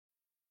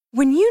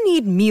When you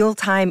need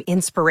mealtime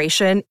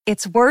inspiration,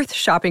 it's worth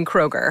shopping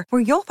Kroger,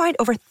 where you'll find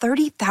over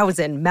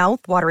 30,000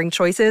 mouth-watering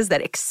choices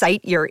that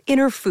excite your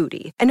inner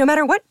foodie. And no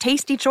matter what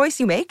tasty choice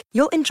you make,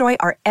 you'll enjoy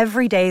our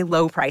everyday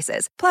low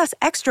prices, plus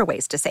extra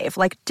ways to save,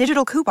 like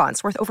digital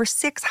coupons worth over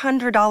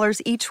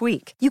 $600 each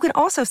week. You can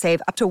also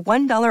save up to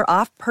 $1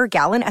 off per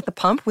gallon at the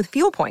pump with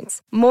fuel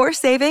points. More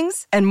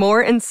savings and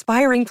more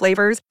inspiring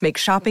flavors make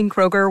shopping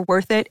Kroger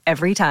worth it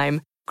every time.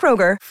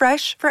 Kroger,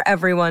 fresh for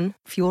everyone.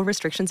 Fuel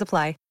restrictions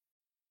apply.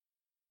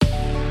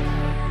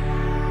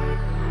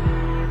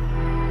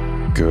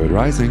 Good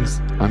Risings.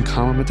 I'm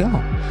Colin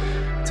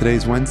Medell.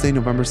 Today's Wednesday,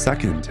 November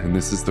 2nd, and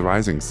this is the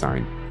Rising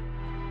Sign.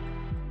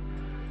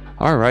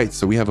 All right,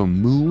 so we have a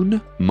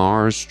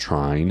Moon-Mars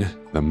trine.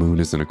 The Moon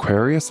is in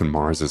Aquarius, and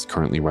Mars is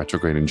currently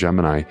retrograde in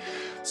Gemini.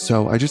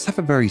 So I just have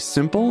a very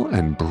simple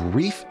and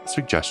brief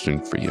suggestion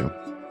for you.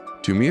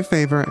 Do me a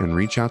favor and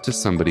reach out to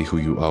somebody who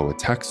you owe a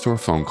text or a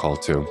phone call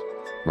to,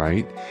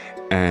 right?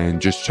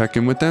 And just check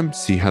in with them,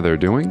 see how they're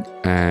doing,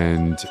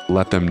 and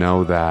let them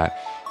know that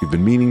you've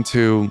been meaning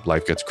to,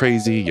 life gets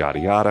crazy, yada,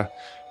 yada.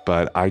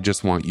 But I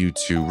just want you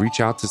to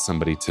reach out to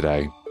somebody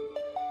today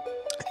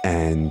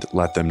and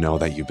let them know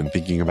that you've been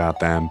thinking about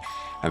them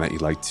and that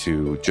you'd like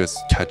to just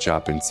catch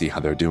up and see how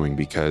they're doing,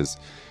 because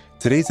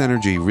today's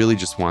energy really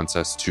just wants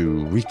us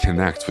to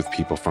reconnect with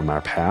people from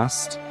our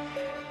past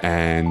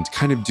and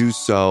kind of do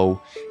so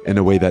in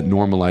a way that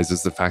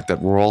normalizes the fact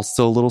that we're all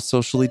still a little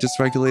socially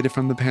dysregulated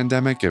from the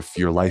pandemic. If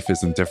your life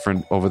isn't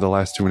different over the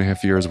last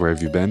 2.5 years, where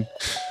have you been?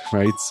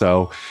 Right?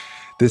 So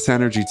this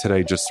energy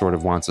today just sort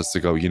of wants us to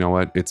go, you know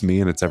what? It's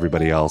me and it's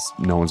everybody else.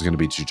 No one's going to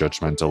be too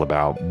judgmental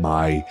about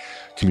my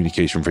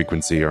communication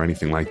frequency or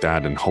anything like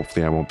that. And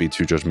hopefully I won't be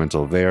too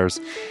judgmental of theirs.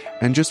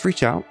 And just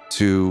reach out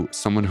to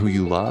someone who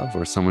you love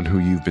or someone who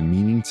you've been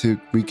meaning to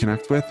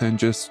reconnect with and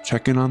just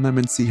check in on them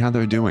and see how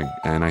they're doing.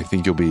 And I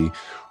think you'll be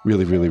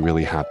really, really,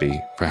 really happy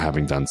for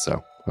having done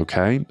so.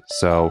 Okay,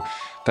 so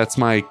that's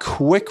my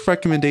quick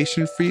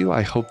recommendation for you.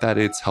 I hope that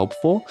it's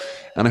helpful,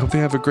 and I hope you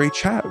have a great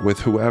chat with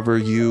whoever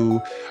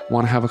you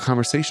want to have a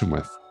conversation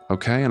with.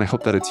 Okay, and I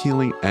hope that it's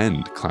healing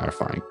and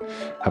clarifying.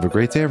 Have a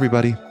great day,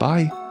 everybody.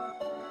 Bye.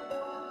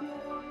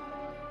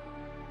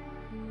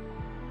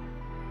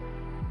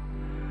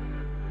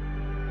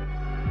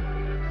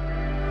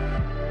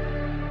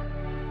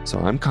 So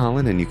I'm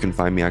Colin, and you can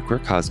find me at Queer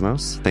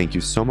Cosmos. Thank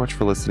you so much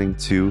for listening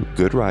to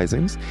Good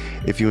Risings.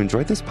 If you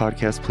enjoyed this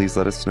podcast, please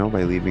let us know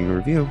by leaving a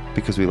review,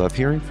 because we love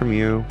hearing from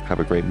you. Have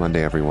a great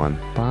Monday, everyone.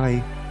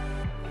 Bye.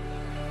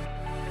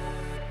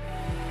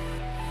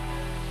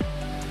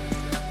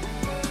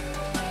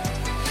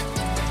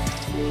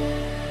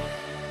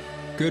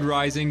 Good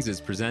Risings is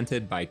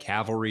presented by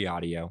Cavalry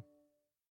Audio.